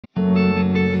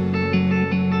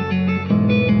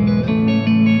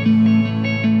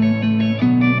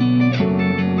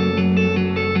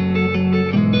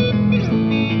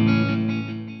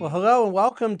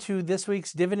welcome to this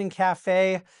week's Dividend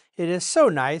Cafe. It is so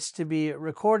nice to be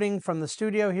recording from the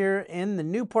studio here in the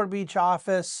Newport Beach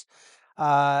office,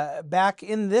 back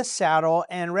in this saddle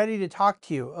and ready to talk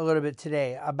to you a little bit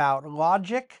today about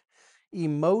logic,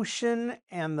 emotion,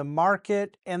 and the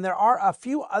market. And there are a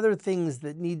few other things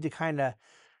that need to kind of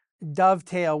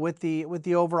dovetail with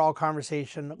the overall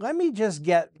conversation. Let me just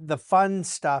get the fun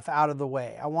stuff out of the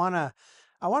way. I want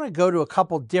to go to a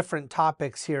couple different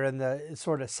topics here in the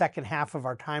sort of second half of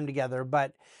our time together,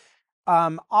 but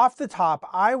off the top,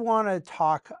 I want to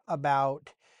talk about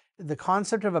the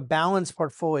concept of a balanced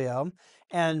portfolio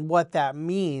and what that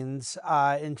means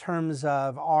in terms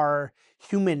of our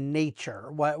human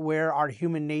nature, where our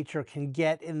human nature can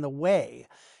get in the way.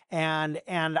 And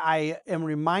I am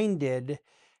reminded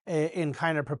in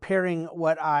kind of preparing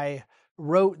what I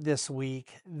wrote this week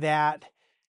that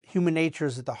human nature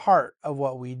is at the heart of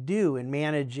what we do in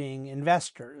managing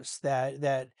investors,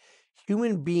 that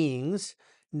human beings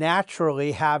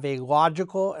naturally have a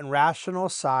logical and rational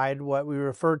side, what we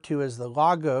refer to as the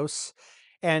logos,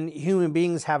 and human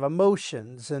beings have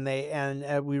emotions,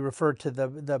 and we refer to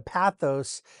the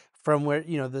pathos, from where,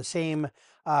 the same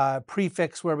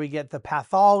prefix where we get the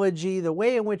pathology, the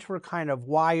way in which we're kind of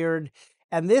wired.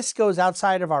 And this goes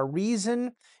outside of our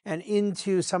reason and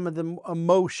into some of the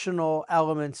emotional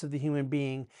elements of the human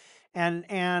being.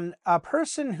 And a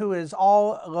person who is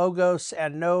all logos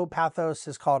and no pathos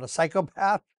is called a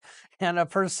psychopath. And a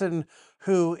person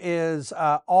who is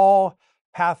all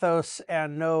pathos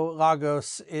and no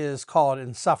logos is called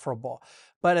insufferable.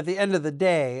 But at the end of the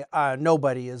day,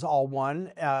 nobody is all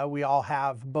one. We all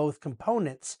have both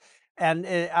components. And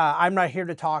I'm not here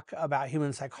to talk about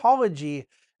human psychology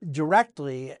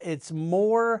directly. It's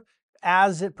more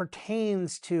as it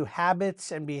pertains to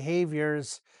habits and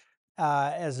behaviors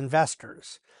as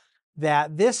investors,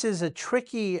 that this is a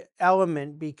tricky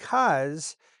element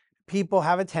because people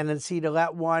have a tendency to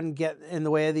let one get in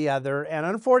the way of the other. And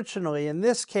unfortunately, in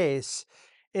this case,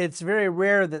 it's very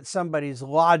rare that somebody's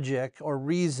logic or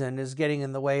reason is getting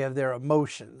in the way of their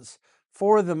emotions.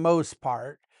 For the most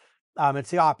part, it's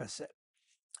the opposite.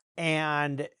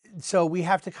 And so we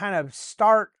have to kind of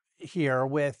start here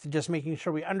with just making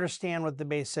sure we understand what the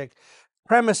basic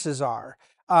premises are.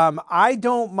 I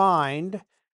don't mind,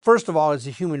 first of all, as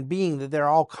a human being, that there are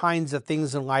all kinds of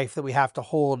things in life that we have to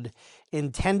hold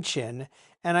in tension.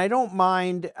 And I don't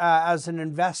mind as an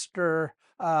investor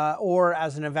or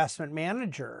as an investment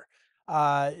manager.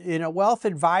 In a wealth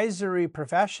advisory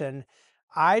profession,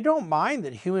 I don't mind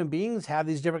that human beings have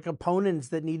these different components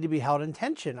that need to be held in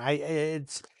tension.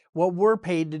 It's what we're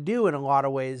paid to do in a lot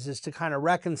of ways, is to kind of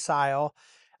reconcile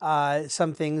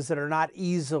some things that are not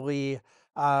easily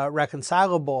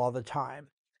reconcilable all the time.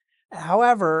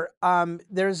 However,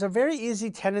 there's a very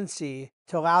easy tendency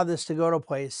to allow this to go to a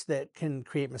place that can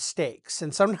create mistakes,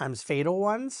 and sometimes fatal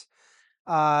ones,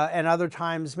 and other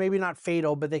times maybe not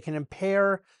fatal, but they can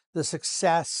impair the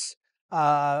success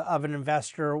of an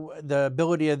investor, the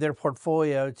ability of their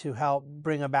portfolio to help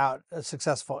bring about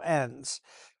successful ends.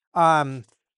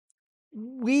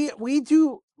 We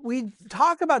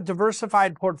talk about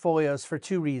diversified portfolios for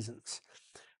two reasons.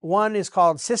 One is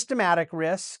called systematic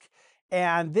risk,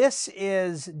 and this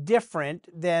is different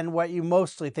than what you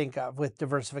mostly think of with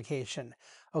diversification.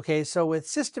 Okay, so with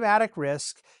systematic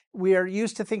risk, we are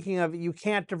used to thinking of you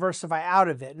can't diversify out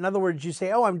of it. In other words, you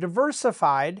say, oh, I'm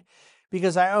diversified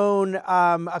because I own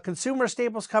a consumer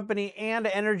staples company and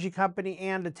an energy company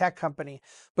and a tech company.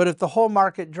 But if the whole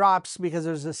market drops because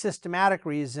there's a systematic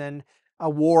reason, a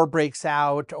war breaks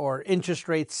out or interest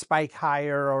rates spike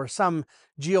higher or some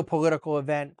geopolitical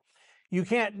event, you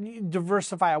can't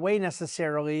diversify away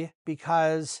necessarily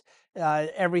because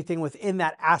everything within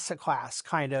that asset class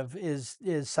kind of is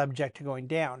subject to going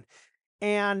down.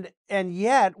 And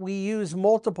yet we use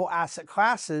multiple asset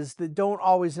classes that don't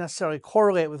always necessarily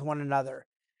correlate with one another.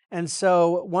 And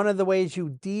so one of the ways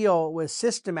you deal with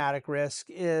systematic risk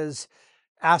is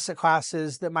asset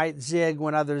classes that might zig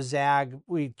when others zag.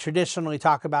 We traditionally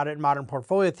talk about it in modern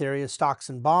portfolio theory as stocks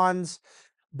and bonds,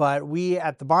 but we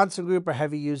at the Bahnsen Group are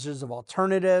heavy users of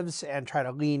alternatives and try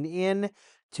to lean in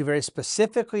to very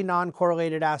specifically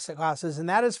non-correlated asset classes. And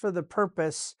that is for the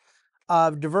purpose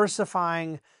of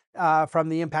diversifying from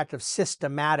the impact of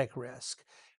systematic risk.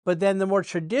 But then the more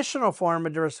traditional form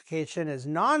of diversification is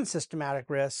non-systematic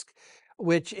risk,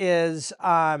 which is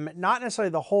not necessarily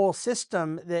the whole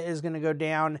system that is going to go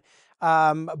down,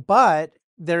 but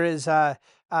there is a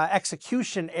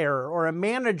execution error or a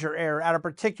manager error at a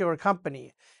particular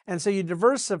company. And so you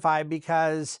diversify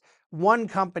because one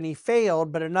company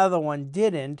failed, but another one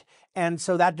didn't. And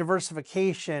so that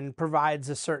diversification provides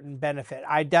a certain benefit.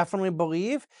 I definitely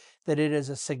believe that it is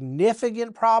a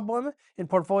significant problem in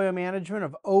portfolio management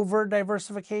of over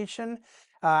diversification.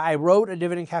 I wrote a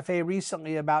Dividend Cafe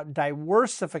recently about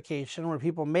diversification, where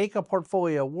people make a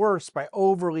portfolio worse by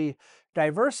overly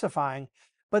diversifying.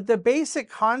 But the basic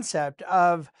concept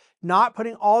of not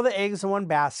putting all the eggs in one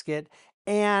basket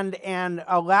and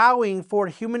allowing for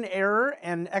human error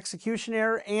and execution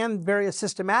error and various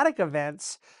systematic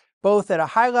events, both at a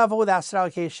high level with asset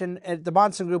allocation. At the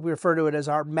Bahnsen Group, we refer to it as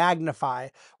our magnify.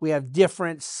 We have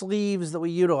different sleeves that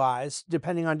we utilize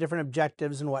depending on different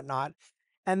objectives and whatnot.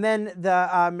 And then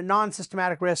the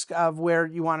non-systematic risk of where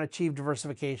you want to achieve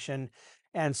diversification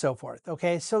and so forth.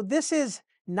 Okay, so this is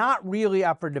not really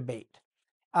up for debate.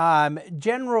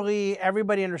 Generally,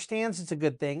 everybody understands it's a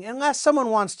good thing, unless someone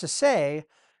wants to say,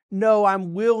 no,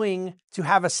 I'm willing to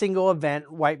have a single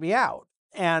event wipe me out.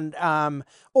 And,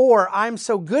 or I'm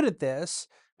so good at this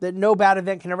that no bad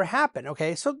event can ever happen.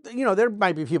 Okay, so, there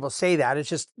might be people say that. It's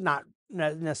just not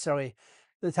necessarily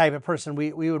the type of person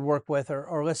we would work with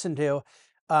or listen to,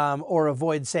 or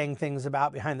avoid saying things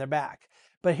about behind their back.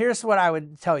 But here's what I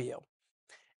would tell you.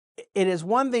 It is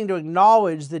one thing to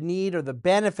acknowledge the need or the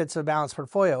benefits of a balanced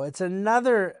portfolio. It's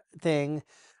another thing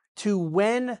to,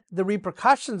 when the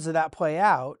repercussions of that play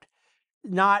out,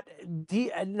 not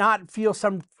feel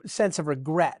some sense of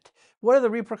regret. What are the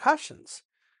repercussions?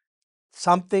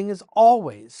 Something is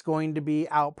always going to be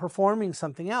outperforming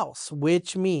something else,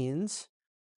 which means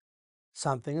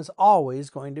something is always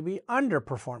going to be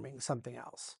underperforming something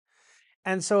else.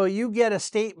 And so you get a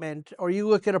statement, or you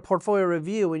look at a portfolio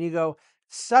review and you go,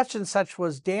 such and such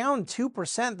was down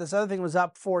 2%, this other thing was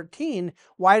up 14%.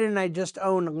 Why didn't I just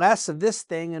own less of this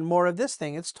thing and more of this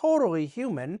thing? It's totally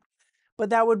human, but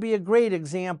that would be a great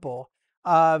example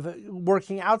of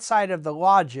working outside of the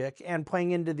logic and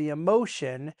playing into the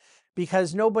emotion,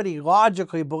 because nobody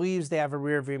logically believes they have a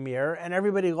rearview mirror, and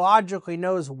everybody logically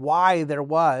knows why there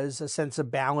was a sense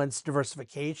of balanced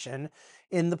diversification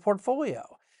in the portfolio.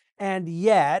 And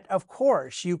yet, of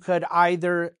course, you could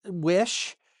either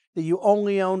wish that you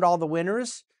only owned all the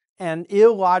winners and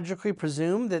illogically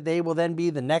presume that they will then be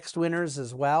the next winners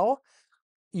as well.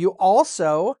 You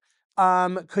also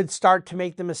could start to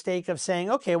make the mistake of saying,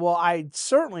 okay, well, I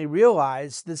certainly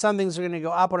realize that some things are going to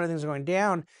go up and other things are going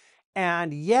down.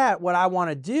 And yet what I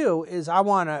want to do is I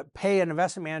want to pay an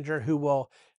investment manager who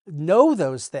will know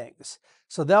those things.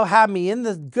 So they'll have me in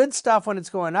the good stuff when it's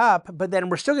going up, but then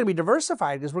we're still going to be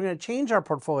diversified because we're going to change our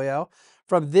portfolio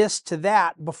from this to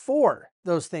that before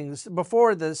those things,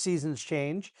 before the seasons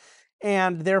change,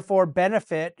 and therefore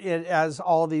benefit it as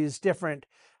all these different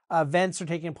events are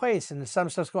taking place, and some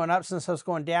stuff's going up, some stuff's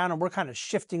going down, and we're kind of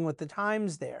shifting with the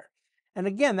times there. And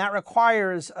again, that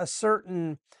requires a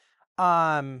certain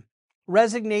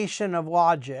resignation of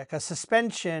logic, a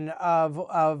suspension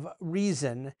of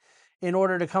reason, in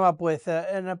order to come up with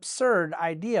an absurd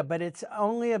idea. But it's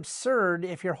only absurd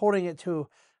if you're holding it to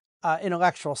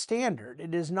intellectual standard.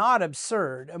 It is not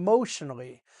absurd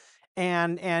emotionally.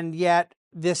 And yet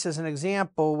this is an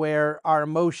example where our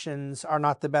emotions are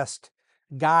not the best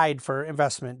guide for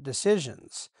investment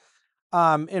decisions.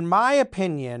 In my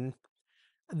opinion,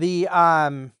 the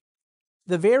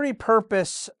very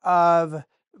purpose of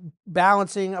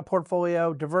balancing a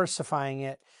portfolio, diversifying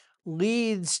it,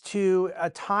 leads to a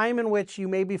time in which you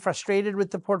may be frustrated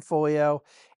with the portfolio,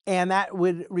 and that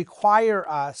would require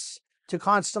us to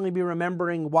constantly be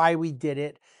remembering why we did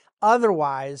it.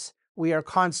 Otherwise, we are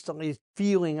constantly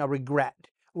feeling a regret.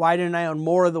 Why didn't I own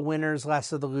more of the winners,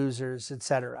 less of the losers,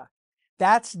 etc.?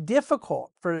 That's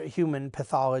difficult for human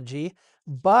pathology,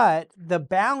 but the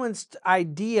balanced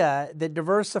idea that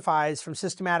diversifies from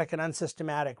systematic and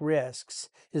unsystematic risks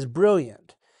is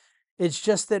brilliant. It's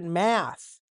just that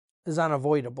math is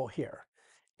unavoidable here.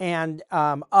 And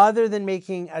other than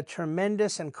making a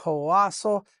tremendous and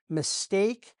colossal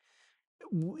mistake,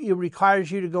 it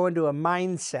requires you to go into a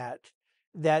mindset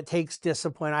that takes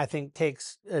discipline, I think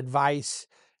takes advice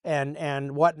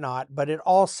and whatnot, but it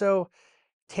also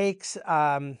takes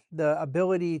the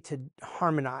ability to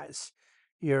harmonize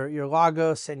your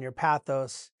logos and your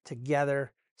pathos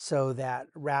together so that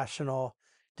rational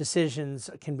decisions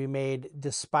can be made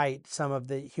despite some of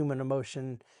the human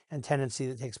emotion and tendency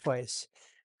that takes place.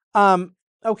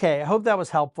 Okay, I hope that was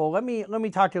helpful. Let me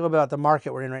talk to you a little bit about the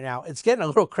market we're in right now. It's getting a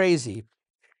little crazy.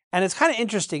 And it's kind of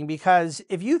interesting because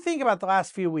if you think about the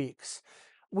last few weeks,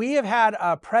 we have had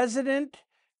a president.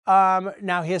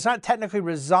 Now, he has not technically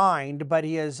resigned, but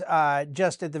he has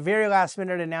just at the very last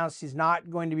minute announced he's not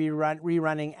going to be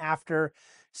rerunning after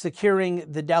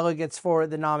securing the delegates for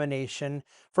the nomination.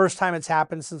 First time it's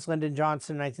happened since Lyndon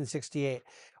Johnson in 1968.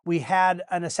 We had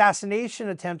an assassination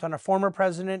attempt on a former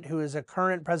president who is a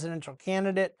current presidential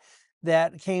candidate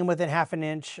that came within half an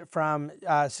inch from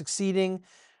succeeding.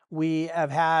 We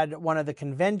have had one of the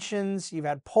conventions. You've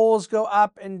had polls go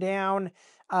up and down.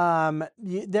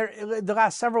 The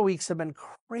last several weeks have been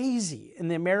crazy in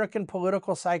the American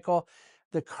political cycle.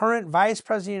 The current vice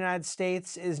president of the United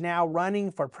States is now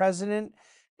running for president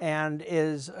and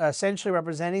is essentially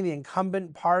representing the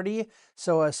incumbent party.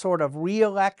 So a sort of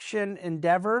re-election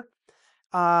endeavor.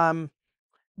 There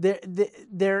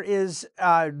is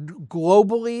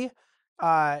globally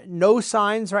no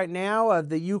signs right now of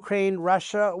the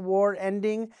Ukraine-Russia war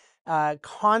ending.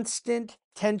 Constant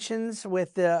tensions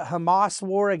with the Hamas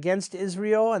war against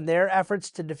Israel and their efforts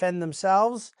to defend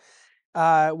themselves.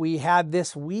 We had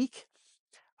this week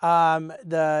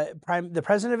the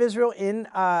president of Israel in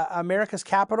America's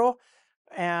capital,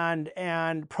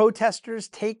 and protesters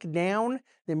take down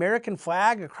the American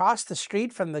flag across the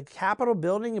street from the Capitol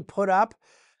building and put up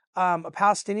a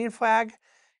Palestinian flag.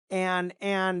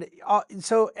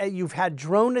 So you've had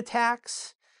drone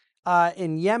attacks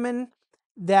in Yemen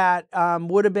that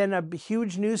would have been a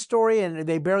huge news story, and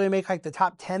they barely make like the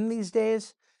top 10 these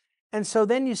days. And so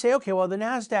then you say, okay, well, the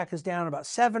NASDAQ is down about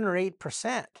 7 or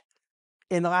 8%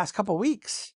 in the last couple of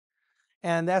weeks.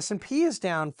 And the S&P is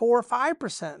down 4 or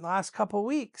 5% in the last couple of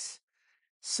weeks.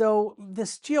 So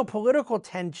this geopolitical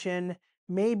tension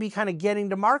may be kind of getting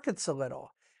to markets a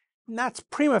little. And that's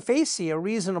prima facie a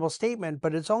reasonable statement,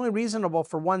 but it's only reasonable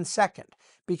for 1 second,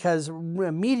 because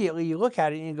immediately you look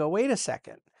at it and you go, wait a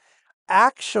second.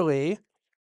 Actually,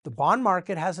 the bond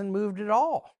market hasn't moved at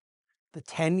all. The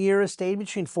 10-year has stayed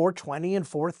between 420 and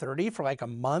 430 for like a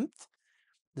month.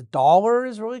 The dollar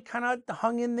is really kind of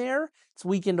hung in there. It's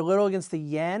weakened a little against the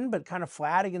yen, but kind of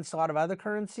flat against a lot of other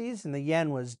currencies. And the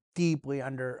yen was deeply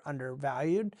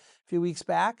undervalued a few weeks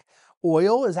back.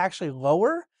 Oil is actually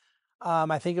lower.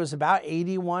 I think it was about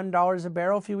 $81 a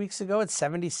barrel a few weeks ago. It's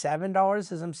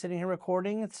 $77 as I'm sitting here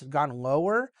recording. It's gone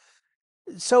lower.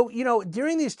 So,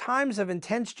 during these times of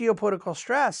intense geopolitical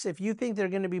stress, if you think they're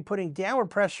going to be putting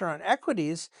downward pressure on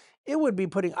equities, it would be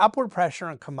putting upward pressure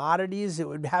on commodities. It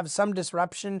would have some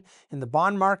disruption in the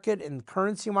bond market and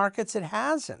currency markets. It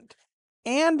hasn't.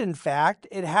 And in fact,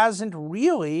 it hasn't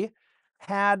really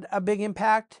had a big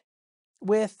impact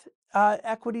with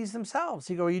equities themselves.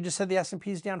 You just said the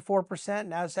S&P is down 4%,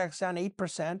 NASDAQ's down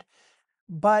 8%.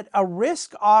 But a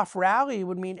risk-off rally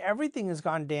would mean everything has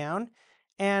gone down.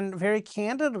 And very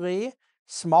candidly,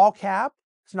 small cap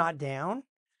is not down.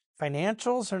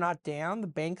 Financials are not down. The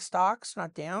bank stocks are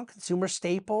not down. Consumer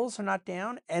staples are not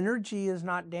down. Energy is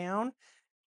not down.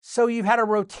 So you've had a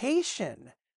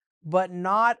rotation, but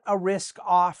not a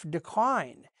risk-off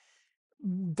decline.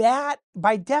 That,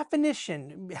 by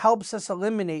definition, helps us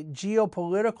eliminate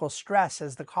geopolitical stress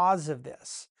as the cause of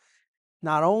this.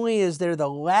 Not only is there the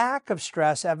lack of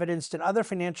stress evidenced in other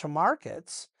financial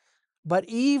markets, but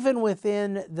even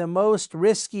within the most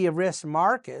risky of risk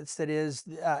markets, that is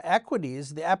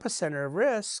equities, the epicenter of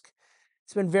risk,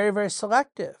 it's been very, very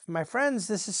selective. My friends,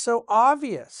 this is so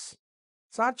obvious.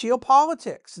 It's not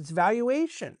geopolitics, it's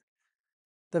valuation.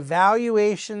 The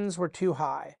valuations were too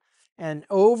high, and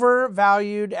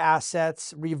overvalued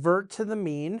assets revert to the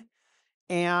mean.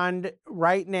 And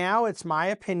right now, it's my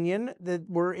opinion that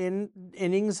we're in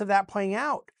innings of that playing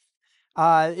out.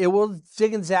 It will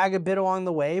zig and zag a bit along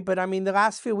the way, but I mean, the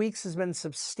last few weeks has been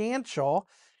substantial.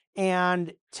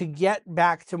 And to get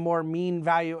back to more mean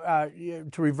value,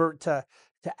 to revert to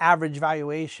average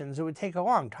valuations, it would take a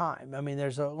long time. I mean,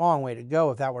 there's a long way to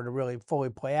go if that were to really fully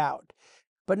play out.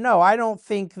 But no, I don't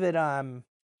think that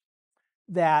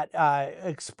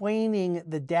explaining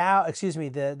the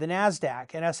the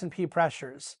NASDAQ and S&P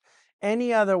pressures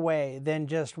any other way than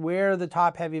just where the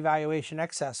top heavy valuation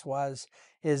excess was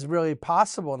is really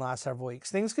possible in the last several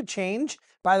weeks. Things could change.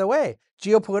 By the way,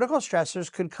 geopolitical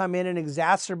stressors could come in and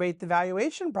exacerbate the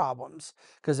valuation problems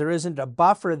because there isn't a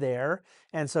buffer there.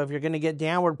 And so if you're going to get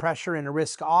downward pressure in a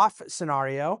risk-off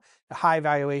scenario, a high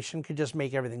valuation could just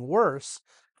make everything worse.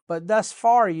 But thus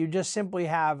far, you just simply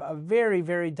have a very,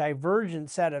 very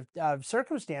divergent set of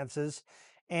circumstances.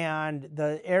 And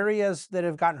the areas that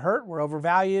have gotten hurt were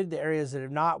overvalued. The areas that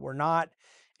have not were not.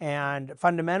 And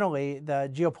fundamentally,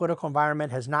 the geopolitical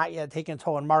environment has not yet taken a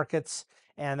toll on markets.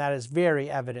 And that is very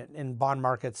evident in bond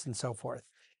markets and so forth.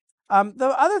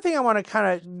 The other thing I want to kind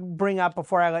of bring up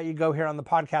before I let you go here on the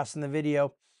podcast and the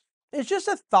video is just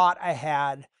a thought I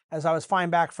had as I was flying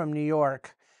back from New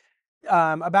York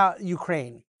about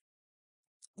Ukraine.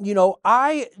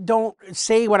 I don't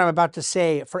say what I'm about to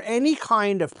say for any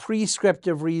kind of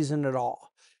prescriptive reason at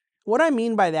all. What I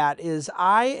mean by that is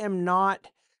I am not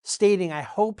stating I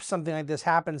hope something like this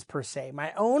happens per se.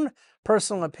 My own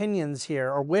personal opinions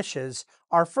here or wishes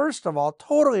are, first of all,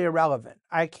 totally irrelevant.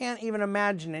 I can't even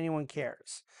imagine anyone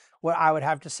cares what I would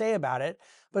have to say about it.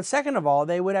 But second of all,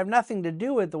 they would have nothing to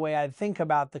do with the way I think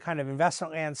about the kind of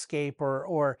investment landscape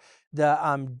or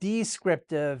the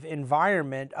descriptive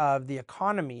environment of the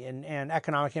economy and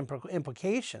economic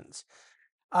implications.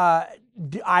 Uh,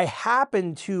 I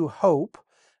happen to hope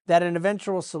that an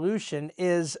eventual solution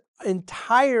is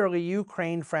entirely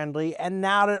Ukraine friendly and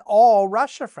not at all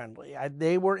Russia friendly.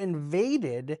 They were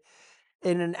invaded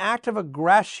in an act of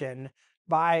aggression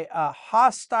by a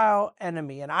hostile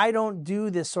enemy. And I don't do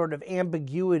this sort of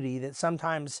ambiguity that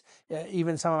sometimes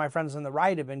even some of my friends on the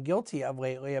right have been guilty of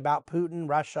lately about Putin,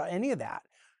 Russia, any of that.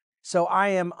 So I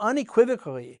am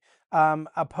unequivocally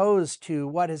opposed to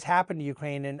what has happened to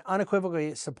Ukraine and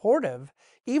unequivocally supportive,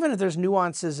 even if there's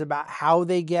nuances about how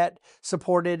they get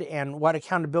supported and what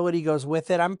accountability goes with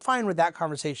it. I'm fine with that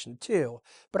conversation too,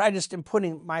 but I just am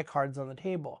putting my cards on the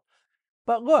table.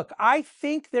 But look, I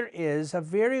think there is a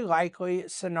very likely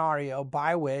scenario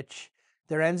by which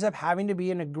there ends up having to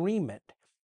be an agreement,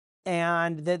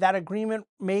 and that agreement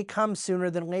may come sooner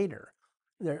than later.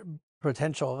 There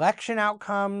potential election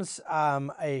outcomes,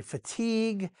 a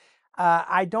fatigue.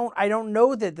 I don't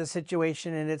know that the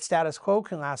situation in its status quo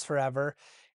can last forever.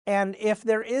 And if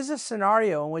there is a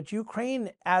scenario in which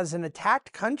Ukraine, as an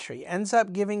attacked country, ends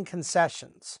up giving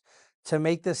concessions to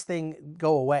make this thing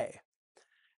go away,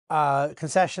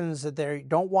 concessions that they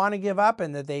don't want to give up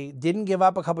and that they didn't give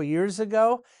up a couple years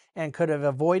ago and could have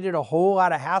avoided a whole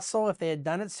lot of hassle if they had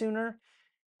done it sooner,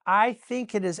 I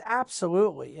think it is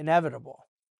absolutely inevitable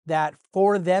that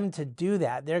for them to do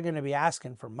that, they're going to be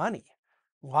asking for money,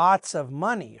 lots of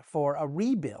money for a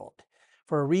rebuild,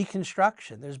 for a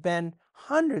reconstruction. There's been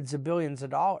hundreds of billions of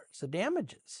dollars of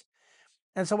damages.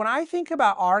 And so when I think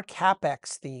about our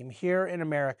CapEx theme here in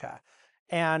America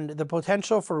and the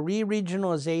potential for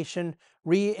re-regionalization,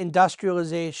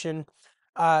 re-industrialization,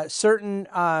 certain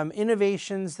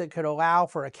innovations that could allow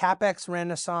for a CapEx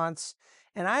renaissance,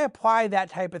 and I apply that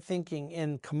type of thinking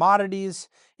in commodities,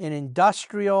 in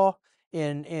industrial,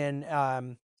 in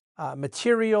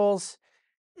materials,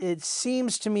 it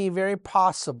seems to me very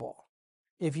possible,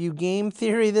 if you game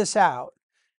theory this out,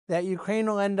 that Ukraine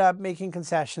will end up making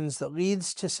concessions that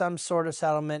leads to some sort of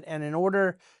settlement. And in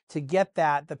order to get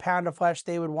that, the pound of flesh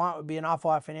they would want would be an awful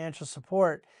lot of financial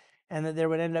support, and that there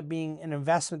would end up being an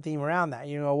investment theme around that.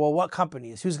 Well, what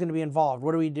companies? Who's going to be involved?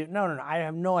 What do we do? No. I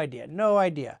have no idea. No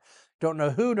idea. Don't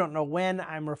know who, don't know when.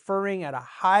 I'm referring at a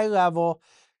high level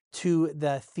to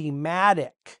the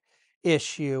thematic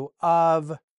issue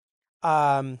of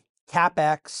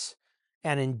CapEx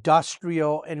and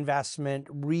industrial investment,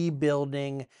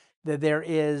 rebuilding, that there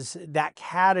is that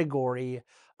category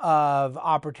of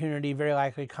opportunity very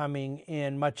likely coming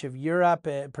in much of Europe,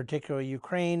 particularly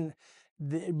Ukraine,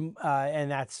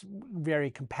 and that's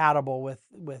very compatible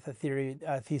with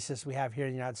a thesis we have here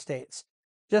in the United States.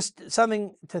 Just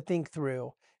something to think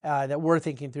through, that we're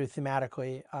thinking through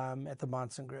thematically at the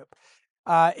Bahnsen Group.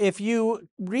 If you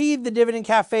read the Dividend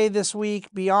Cafe this week,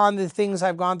 beyond the things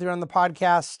I've gone through on the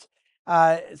podcast,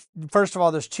 first of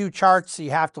all, there's two charts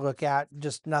you have to look at,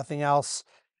 just nothing else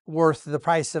worth the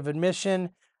price of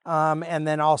admission. And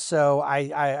then also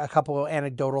a couple of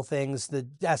anecdotal things. The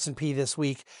S&P this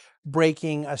week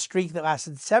breaking a streak that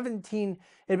lasted 17. It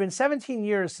had been 17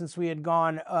 years since we had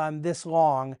gone this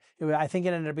long. I think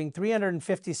it ended up being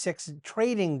 356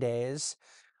 trading days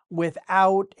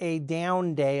without a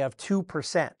down day of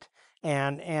 2%.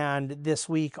 And this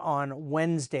week on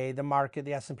Wednesday,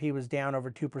 the S&P was down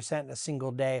over 2% in a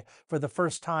single day for the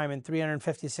first time in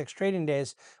 356 trading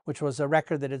days, which was a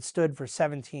record that had stood for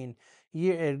 17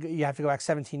 years. You have to go back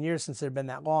 17 years since it had been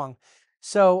that long.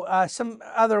 So some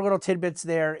other little tidbits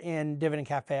there in Dividend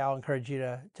Cafe I'll encourage you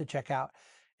to check out.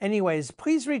 Anyways,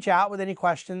 please reach out with any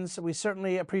questions. We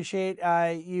certainly appreciate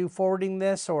you forwarding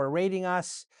this or rating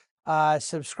us.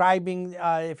 Subscribing,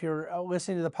 if you're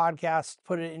listening to the podcast,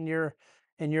 put it in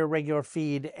your regular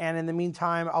feed. And in the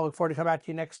meantime, I'll look forward to coming back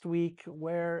to you next week.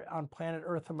 Where on planet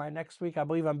Earth am I next week? I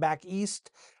believe I'm back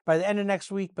east by the end of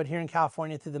next week, but here in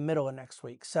California through the middle of next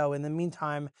week. So in the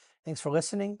meantime, thanks for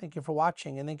listening, thank you for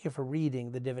watching, and thank you for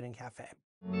reading the Dividend Cafe.